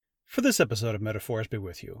For this episode of Metaphors Be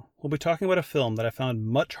With You, we'll be talking about a film that I found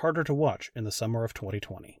much harder to watch in the summer of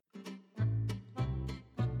 2020.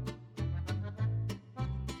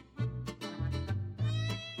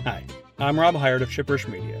 Hi, I'm Rob Hired of Chipperish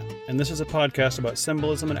Media, and this is a podcast about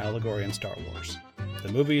symbolism and allegory in Star Wars.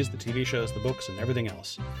 The movies, the TV shows, the books, and everything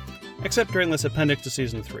else. Except during this appendix to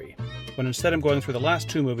Season 3, when instead I'm going through the last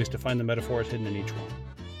two movies to find the metaphors hidden in each one.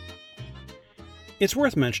 It's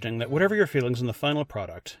worth mentioning that whatever your feelings on the final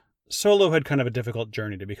product, Solo had kind of a difficult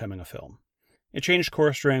journey to becoming a film. It changed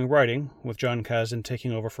course during writing, with Jon Kasdan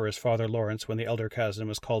taking over for his father Lawrence when the elder Kasdan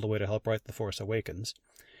was called away to help write The Force Awakens.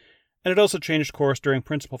 And it also changed course during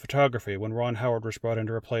principal photography when Ron Howard was brought in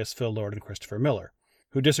to replace Phil Lord and Christopher Miller,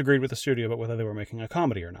 who disagreed with the studio about whether they were making a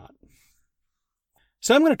comedy or not.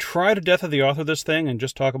 So I'm going to try to death of the author of this thing and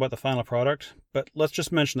just talk about the final product, but let's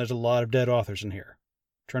just mention there's a lot of dead authors in here.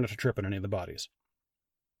 Try not to trip on any of the bodies.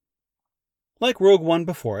 Like Rogue One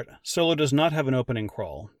before it, Solo does not have an opening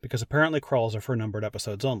crawl, because apparently crawls are for numbered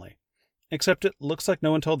episodes only. Except it looks like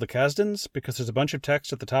no one told the Kasdans, because there's a bunch of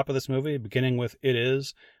text at the top of this movie, beginning with "it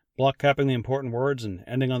is," block capping the important words, and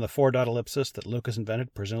ending on the 4-dot ellipsis that Lucas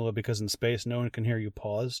invented, presumably because in space no one can hear you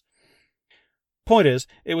pause. Point is,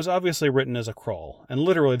 it was obviously written as a crawl, and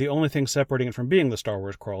literally the only thing separating it from being the Star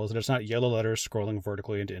Wars crawl is that it's not yellow letters scrolling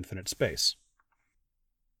vertically into infinite space.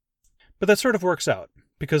 But that sort of works out,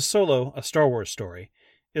 because Solo, a Star Wars story,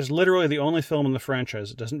 is literally the only film in the franchise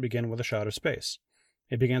that doesn't begin with a shot of space.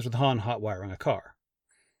 It begins with Han hot-wiring a car.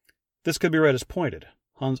 This could be read as pointed.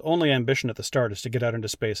 Han's only ambition at the start is to get out into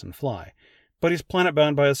space and fly, but he's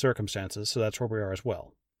planet-bound by his circumstances, so that's where we are as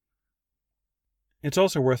well. It's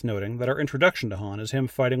also worth noting that our introduction to Han is him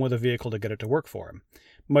fighting with a vehicle to get it to work for him,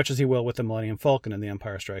 much as he will with the Millennium Falcon in The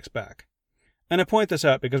Empire Strikes Back. And I point this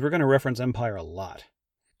out because we're going to reference Empire a lot.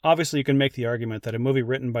 Obviously, you can make the argument that a movie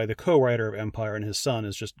written by the co-writer of Empire and his son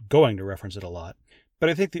is just going to reference it a lot, but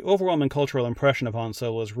I think the overwhelming cultural impression of Han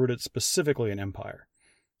Solo is rooted specifically in Empire,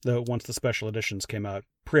 though once the special editions came out,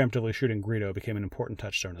 preemptively shooting Greedo became an important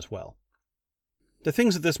touchstone as well. The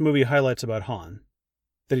things that this movie highlights about Han,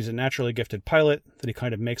 that he's a naturally gifted pilot, that he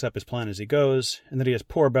kind of makes up his plan as he goes, and that he has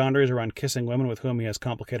poor boundaries around kissing women with whom he has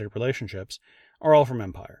complicated relationships, are all from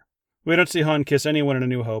Empire. We don't see Han kiss anyone in A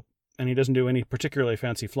New Hope, and he doesn't do any particularly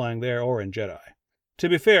fancy flying there or in Jedi. To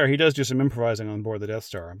be fair, he does do some improvising on board the Death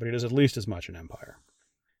Star, but he does at least as much in Empire.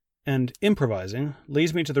 And improvising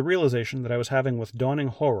leads me to the realization that I was having with dawning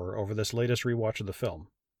horror over this latest rewatch of the film.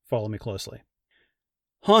 Follow me closely.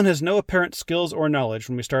 Han has no apparent skills or knowledge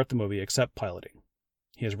when we start the movie except piloting.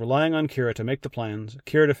 He is relying on Qi'ra to make the plans,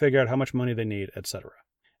 Qi'ra to figure out how much money they need, etc.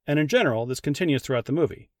 And in general, this continues throughout the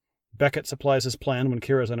movie. Beckett supplies his plan when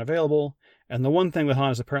Qi'ra is unavailable, and the one thing that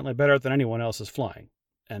Han is apparently better at than anyone else is flying,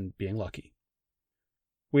 and being lucky.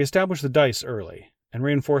 We establish the dice early, and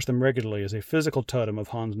reinforce them regularly as a physical totem of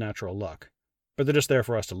Han's natural luck, but they're just there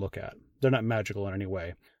for us to look at. They're not magical in any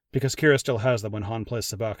way, because Qi'ra still has them when Han plays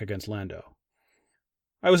Sabacc against Lando.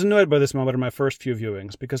 I was annoyed by this moment in my first few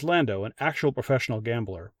viewings, because Lando, an actual professional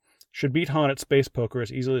gambler, should beat Han at space poker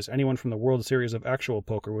as easily as anyone from the World Series of actual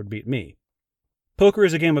poker would beat me. Poker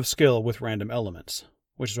is a game of skill with random elements,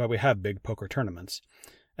 which is why we have big poker tournaments,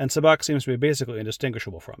 and Sabacc seems to be basically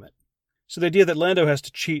indistinguishable from it. So the idea that Lando has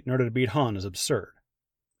to cheat in order to beat Han is absurd.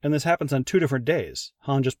 And this happens on 2 different days.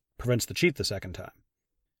 Han just prevents the cheat the second time.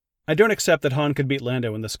 I don't accept that Han could beat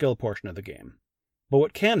Lando in the skill portion of the game, but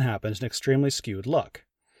what can happen is an extremely skewed luck.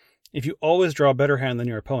 If you always draw a better hand than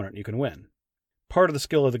your opponent, you can win. Part of the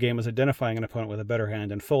skill of the game is identifying an opponent with a better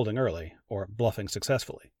hand and folding early, or bluffing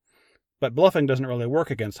successfully. But bluffing doesn't really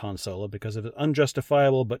work against Han Solo because of his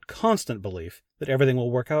unjustifiable but constant belief that everything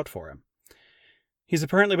will work out for him. He's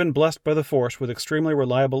apparently been blessed by the Force with extremely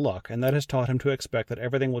reliable luck, and that has taught him to expect that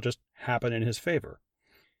everything will just happen in his favor.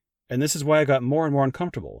 And this is why I got more and more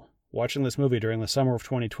uncomfortable watching this movie during the summer of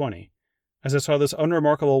 2020, as I saw this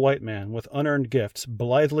unremarkable white man with unearned gifts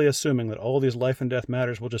blithely assuming that all these life and death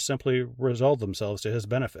matters will just simply resolve themselves to his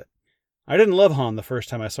benefit. I didn't love Han the first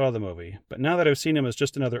time I saw the movie, but now that I've seen him as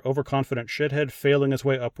just another overconfident shithead failing his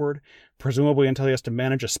way upward, presumably until he has to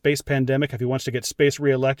manage a space pandemic if he wants to get space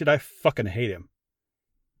re-elected, I fucking hate him.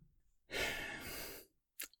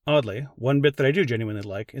 Oddly, one bit that I do genuinely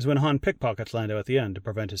like is when Han pickpockets Lando at the end to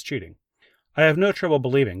prevent his cheating. I have no trouble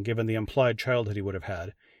believing, given the implied childhood he would have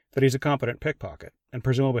had, that he's a competent pickpocket, and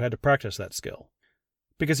presumably had to practice that skill.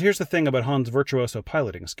 Because here's the thing about Han's virtuoso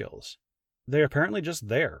piloting skills. They're apparently just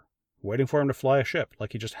there, waiting for him to fly a ship,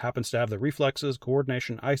 like he just happens to have the reflexes,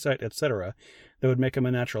 coordination, eyesight, etc. that would make him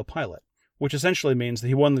a natural pilot, which essentially means that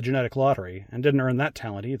he won the genetic lottery and didn't earn that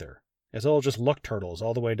talent either. It's all just luck turtles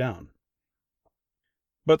all the way down.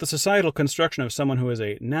 But the societal construction of someone who is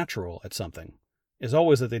a natural at something is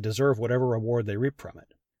always that they deserve whatever reward they reap from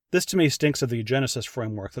it. This to me stinks of the eugenicist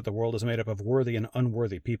framework that the world is made up of worthy and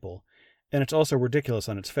unworthy people, and it's also ridiculous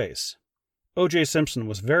on its face. O.J. Simpson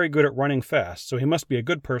was very good at running fast, so he must be a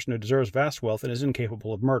good person who deserves vast wealth and is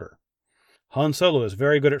incapable of murder. Han Solo is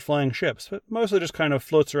very good at flying ships, but mostly just kind of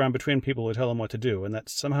floats around between people who tell him what to do, and that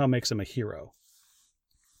somehow makes him a hero.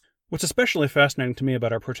 What's especially fascinating to me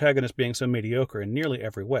about our protagonist being so mediocre in nearly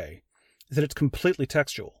every way is that it's completely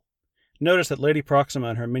textual. Notice that Lady Proxima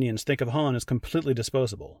and her minions think of Han as completely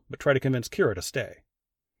disposable, but try to convince Kira to stay.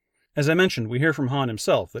 As I mentioned, we hear from Han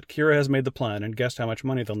himself that Kira has made the plan and guessed how much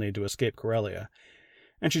money they'll need to escape Corellia,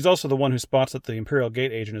 and she's also the one who spots that the Imperial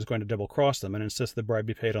Gate agent is going to double-cross them and insists the bribe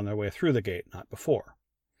be paid on their way through the gate, not before.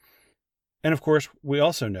 And of course, we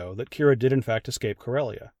also know that Kira did in fact escape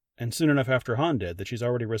Corellia, and soon enough after Han did that she's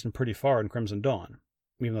already risen pretty far in Crimson Dawn,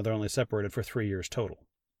 even though they're only separated for 3 years total.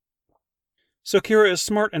 So Kira is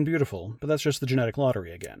smart and beautiful, but that's just the genetic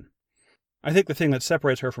lottery again. I think the thing that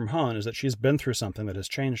separates her from Han is that she's been through something that has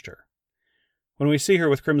changed her. When we see her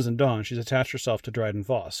with Crimson Dawn, she's attached herself to Dryden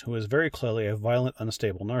Voss, who is very clearly a violent,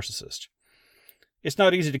 unstable narcissist. It's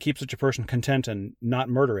not easy to keep such a person content and not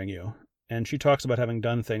murdering you, and she talks about having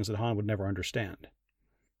done things that Han would never understand.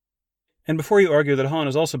 And before you argue that Han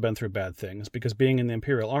has also been through bad things, because being in the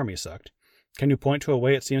Imperial Army sucked, can you point to a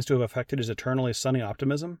way it seems to have affected his eternally sunny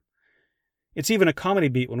optimism? It's even a comedy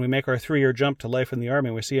beat when we make our 3-year jump to life in the Army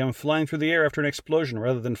and we see him flying through the air after an explosion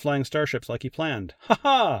rather than flying starships like he planned. Ha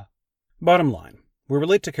ha! Bottom line, we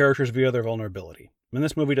relate to characters via their vulnerability, and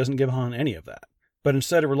this movie doesn't give Han any of that, but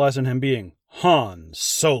instead it relies on him being Han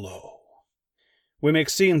Solo. We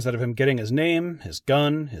make scenes out of him getting his name, his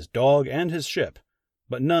gun, his dog, and his ship,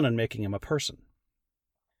 but none on making him a person.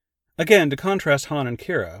 Again, to contrast Han and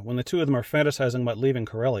Kira, when the two of them are fantasizing about leaving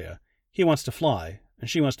Corellia, he wants to fly, and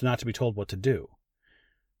she wants to not to be told what to do.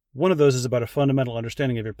 One of those is about a fundamental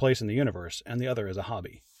understanding of your place in the universe, and the other is a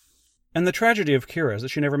hobby. And the tragedy of Kira is that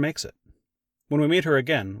she never makes it. When we meet her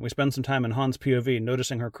again, we spend some time in Han's POV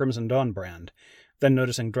noticing her Crimson Dawn brand, then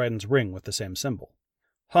noticing Dryden's ring with the same symbol.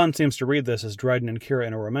 Han seems to read this as Dryden and Kira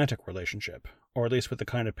in a romantic relationship, or at least with the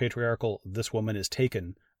kind of patriarchal, this woman is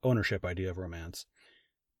taken, ownership idea of romance.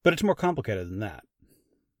 But it's more complicated than that.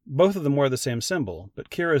 Both of them wear the same symbol, but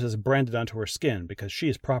Kira's is branded onto her skin because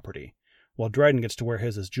she's property, while Dryden gets to wear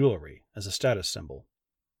his as jewelry, as a status symbol.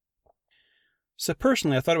 So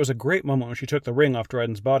personally, I thought it was a great moment when she took the ring off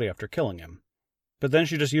Dryden's body after killing him. But then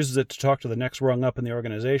she just uses it to talk to the next rung up in the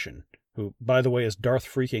organization, who, by the way, is Darth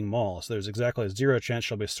freaking Maul, so there's exactly zero chance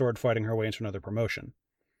she'll be sword fighting her way into another promotion.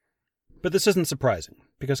 But this isn't surprising,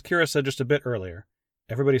 because Kira said just a bit earlier,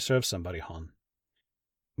 everybody serves somebody, Han.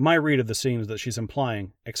 My read of the scene is that she's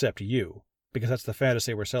implying, except you, because that's the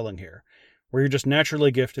fantasy we're selling here, where you're just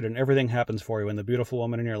naturally gifted and everything happens for you and the beautiful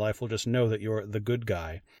woman in your life will just know that you're the good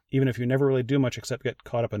guy, even if you never really do much except get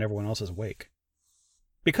caught up in everyone else's wake.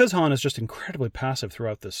 Because Han is just incredibly passive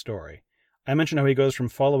throughout this story, I mentioned how he goes from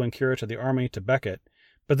following Kira to the army to Beckett,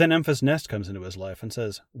 but then Enfys Nest comes into his life and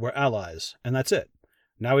says, we're allies, and that's it.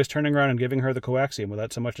 Now he's turning around and giving her the coaxium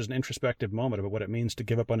without so much as an introspective moment about what it means to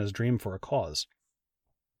give up on his dream for a cause.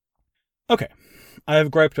 Okay, I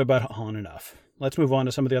have griped about Han enough. Let's move on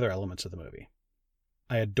to some of the other elements of the movie.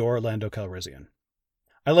 I adore Lando Calrissian.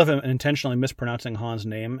 I love him intentionally mispronouncing Han's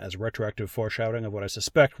name as retroactive foreshadowing of what I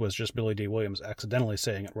suspect was just Billy D. Williams accidentally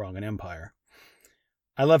saying it wrong in Empire.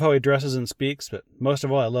 I love how he dresses and speaks, but most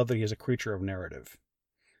of all I love that he is a creature of narrative.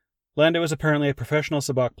 Lando is apparently a professional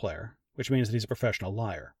sabacc player, which means that he's a professional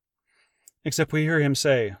liar. Except we hear him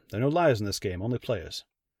say, there are no lies in this game, only players.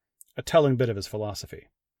 A telling bit of his philosophy.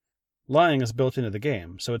 Lying is built into the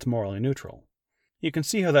game, so it's morally neutral. You can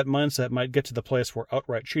see how that mindset might get to the place where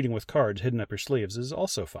outright cheating with cards hidden up your sleeves is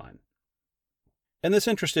also fine. And this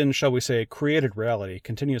interest in, shall we say, created reality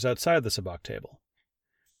continues outside the sabacc table.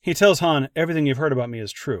 He tells Han, everything you've heard about me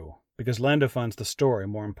is true, because Lando finds the story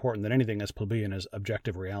more important than anything as plebeian as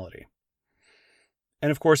objective reality.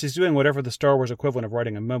 And of course he's doing whatever the Star Wars equivalent of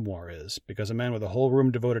writing a memoir is, because a man with a whole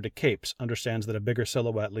room devoted to capes understands that a bigger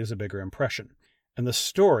silhouette leaves a bigger impression. And the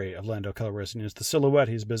story of Lando Calrissian is the silhouette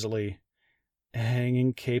he's busily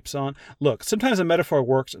hanging capes on. Look, sometimes a metaphor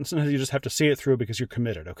works, and sometimes you just have to see it through because you're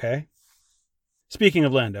committed, okay? Speaking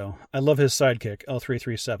of Lando, I love his sidekick,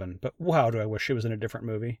 L337, but wow, do I wish she was in a different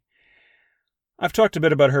movie. I've talked a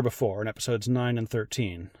bit about her before in episodes 9 and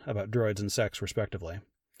 13, about droids and sex, respectively.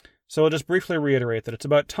 So I'll just briefly reiterate that it's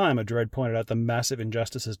about time a droid pointed out the massive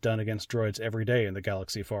injustices done against droids every day in the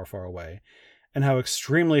galaxy far, far away, and how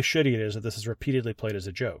extremely shitty it is that this is repeatedly played as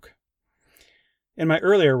a joke. In my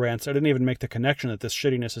earlier rants, I didn't even make the connection that this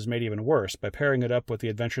shittiness is made even worse by pairing it up with the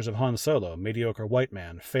adventures of Han Solo, mediocre white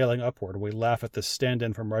man, failing upward. We laugh at this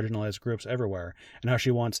stand-in for marginalized groups everywhere, and how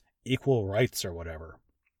she wants equal rights or whatever.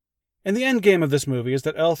 And the end game of this movie is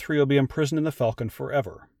that L3 will be imprisoned in the Falcon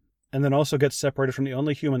forever, and then also gets separated from the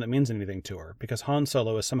only human that means anything to her, because Han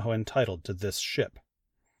Solo is somehow entitled to this ship.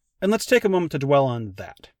 And let's take a moment to dwell on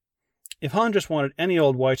that. If Han just wanted any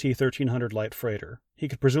old YT-1300 light freighter, he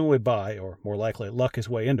could presumably buy, or more likely, luck his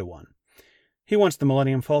way into one. He wants the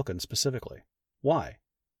Millennium Falcon specifically. Why?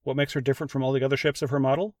 What makes her different from all the other ships of her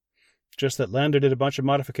model? Just that Lando did a bunch of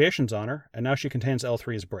modifications on her, and now she contains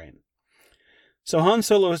L3's brain. So Han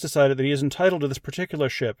Solo has decided that he is entitled to this particular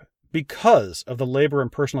ship because of the labor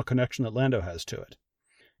and personal connection that Lando has to it.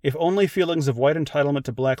 If only feelings of white entitlement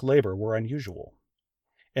to black labor were unusual.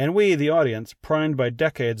 And we, the audience, primed by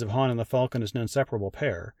decades of Han and the Falcon as an inseparable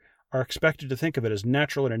pair, are expected to think of it as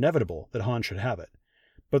natural and inevitable that Han should have it.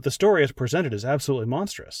 But the story as presented is absolutely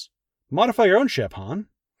monstrous. Modify your own ship, Han!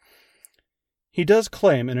 He does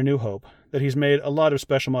claim in A New Hope that he's made a lot of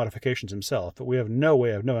special modifications himself, but we have no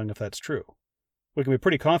way of knowing if that's true. We can be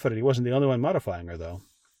pretty confident he wasn't the only one modifying her, though.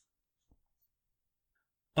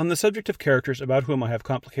 On the subject of characters about whom I have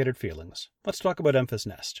complicated feelings, let's talk about Enfys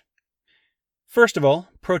Nest. First of all,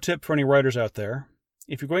 pro tip for any writers out there,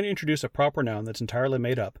 if you're going to introduce a proper noun that's entirely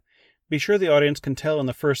made up, be sure the audience can tell in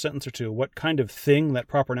the first sentence or two what kind of thing that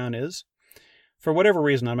proper noun is. For whatever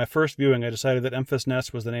reason, on my first viewing I decided that Enfys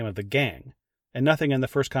Nest was the name of the gang, and nothing in the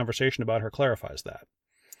first conversation about her clarifies that.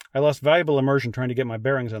 I lost valuable immersion trying to get my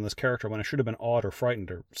bearings on this character when I should have been awed or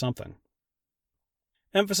frightened or something.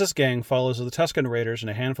 Emphasis Gang follows the Tusken Raiders and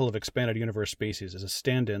a handful of expanded universe species as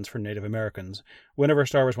stand-ins for Native Americans whenever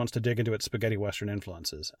Star Wars wants to dig into its spaghetti western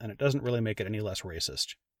influences, and it doesn't really make it any less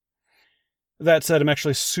racist. That said, I'm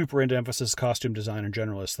actually super into Emphasis' costume design and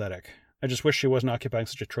general aesthetic. I just wish she wasn't occupying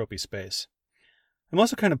such a tropey space. I'm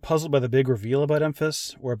also kind of puzzled by the big reveal about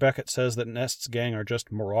Enfys, where Beckett says that Nest's gang are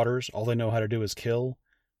just marauders, all they know how to do is kill,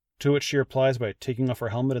 to which she replies by taking off her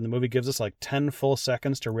helmet, and the movie gives us like 10 full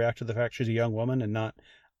seconds to react to the fact she's a young woman and not,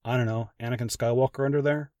 I don't know, Anakin Skywalker under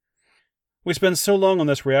there. We spend so long on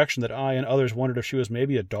this reaction that I and others wondered if she was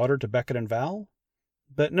maybe a daughter to Beckett and Val.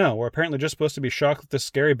 But no, we're apparently just supposed to be shocked that this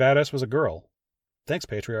scary badass was a girl. Thanks,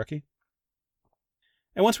 patriarchy.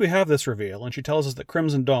 And once we have this reveal, and she tells us that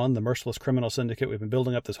Crimson Dawn, the merciless criminal syndicate we've been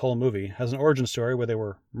building up this whole movie, has an origin story where they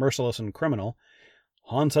were merciless and criminal,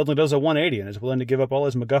 Han suddenly does a 180 and is willing to give up all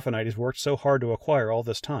his MacGuffinite he's worked so hard to acquire all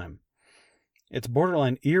this time. It's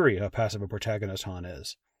borderline eerie how passive a protagonist Han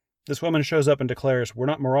is. This woman shows up and declares, "We're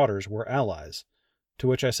not marauders, we're allies." To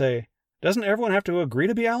which I say, doesn't everyone have to agree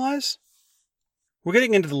to be allies? We're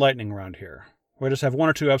getting into the lightning round here, where I just have one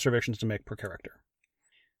or two observations to make per character.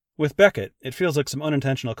 With Beckett, it feels like some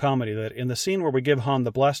unintentional comedy that in the scene where we give Han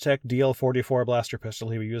the Blastech DL-44 blaster pistol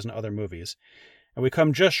he would use in other movies, and we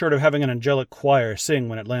come just short of having an angelic choir sing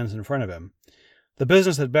when it lands in front of him, the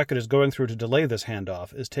business that Beckett is going through to delay this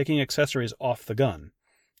handoff is taking accessories off the gun,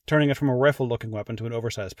 turning it from a rifle-looking weapon to an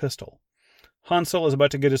oversized pistol. Han Solo is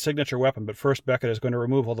about to get his signature weapon, but first Beckett is going to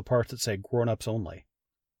remove all the parts that say grown-ups only.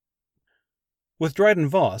 With Dryden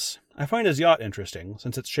Voss, I find his yacht interesting,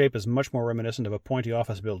 since its shape is much more reminiscent of a pointy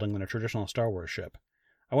office building than a traditional Star Wars ship.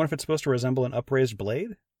 I wonder if it's supposed to resemble an upraised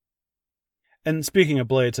blade? And speaking of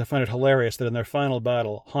blades, I find it hilarious that in their final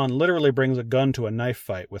battle, Han literally brings a gun to a knife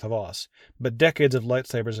fight with Voss, but decades of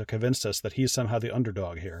lightsabers have convinced us that he's somehow the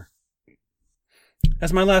underdog here.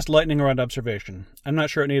 As my last lightning round observation, I'm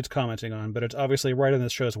not sure it needs commenting on, but it's obviously right in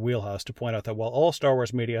this show's wheelhouse to point out that while all Star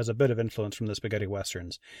Wars media has a bit of influence from the spaghetti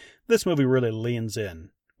westerns, this movie really leans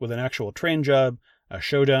in, with an actual train job, a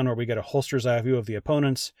showdown where we get a holster's eye view of the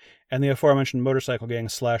opponents, and the aforementioned motorcycle gang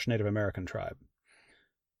 / Native American tribe.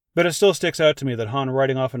 But it still sticks out to me that Han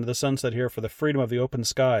riding off into the sunset here for the freedom of the open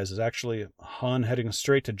skies is actually Han heading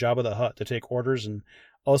straight to Jabba the Hutt to take orders and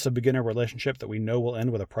also begin a relationship that we know will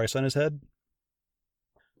end with a price on his head.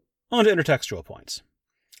 On to intertextual points.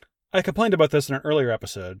 I complained about this in an earlier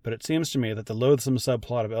episode, but it seems to me that the loathsome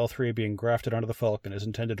subplot of L3 being grafted onto the Falcon is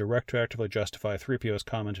intended to retroactively justify 3PO's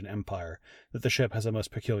comment in Empire that the ship has a most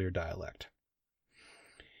peculiar dialect.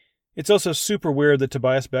 It's also super weird that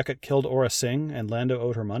Tobias Beckett killed Aura Singh and Lando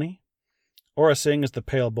owed her money. Aura Singh is the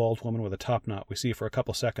pale, bald woman with a top knot we see for a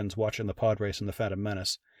couple seconds watching the pod race in The Phantom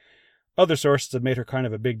Menace. Other sources have made her kind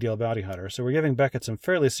of a big deal bounty hunter, so we're giving Beckett some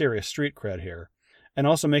fairly serious street cred here, and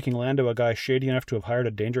also making Lando a guy shady enough to have hired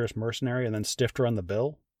a dangerous mercenary and then stiffed her on the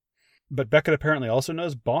bill. But Beckett apparently also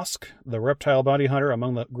knows Bosk, the reptile bounty hunter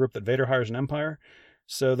among the group that Vader hires in Empire,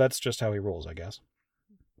 so that's just how he rolls, I guess.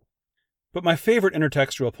 But my favorite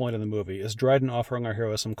intertextual point in the movie is Dryden offering our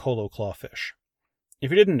hero some Kolo clawfish. If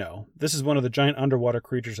you didn't know, this is one of the giant underwater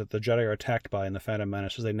creatures that the Jedi are attacked by in The Phantom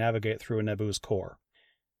Menace as they navigate through Naboo's core.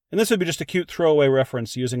 And this would be just a cute throwaway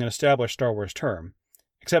reference using an established Star Wars term,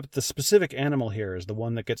 except the specific animal here is the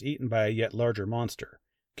one that gets eaten by a yet larger monster,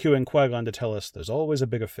 cueing Qui-Gon to tell us there's always a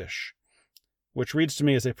bigger fish. Which reads to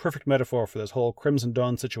me as a perfect metaphor for this whole Crimson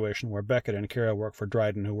Dawn situation where Beckett and Kira work for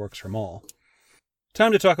Dryden, who works for Maul.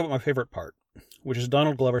 Time to talk about my favorite part, which is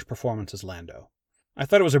Donald Glover's performance as Lando. I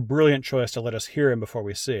thought it was a brilliant choice to let us hear him before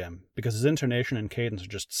we see him, because his intonation and cadence are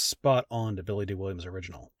just spot on to Billy D. Williams'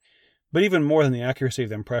 original. But even more than the accuracy of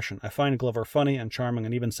the impression, I find Glover funny and charming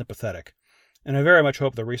and even sympathetic, and I very much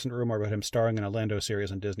hope the recent rumor about him starring in a Lando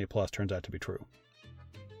series on Disney Plus turns out to be true.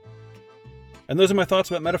 And those are my thoughts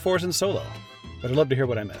about metaphors in Solo, but I'd love to hear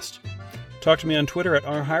what I missed. Talk to me on Twitter at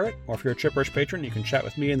rhirate, or if you're a Chipperish patron, you can chat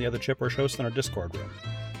with me and the other Chipperish hosts in our Discord room.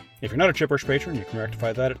 If you're not a Chipperish patron, you can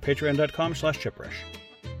rectify that at patreon.com/Chipperish.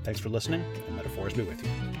 Thanks for listening, and metaphors be with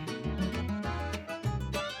you.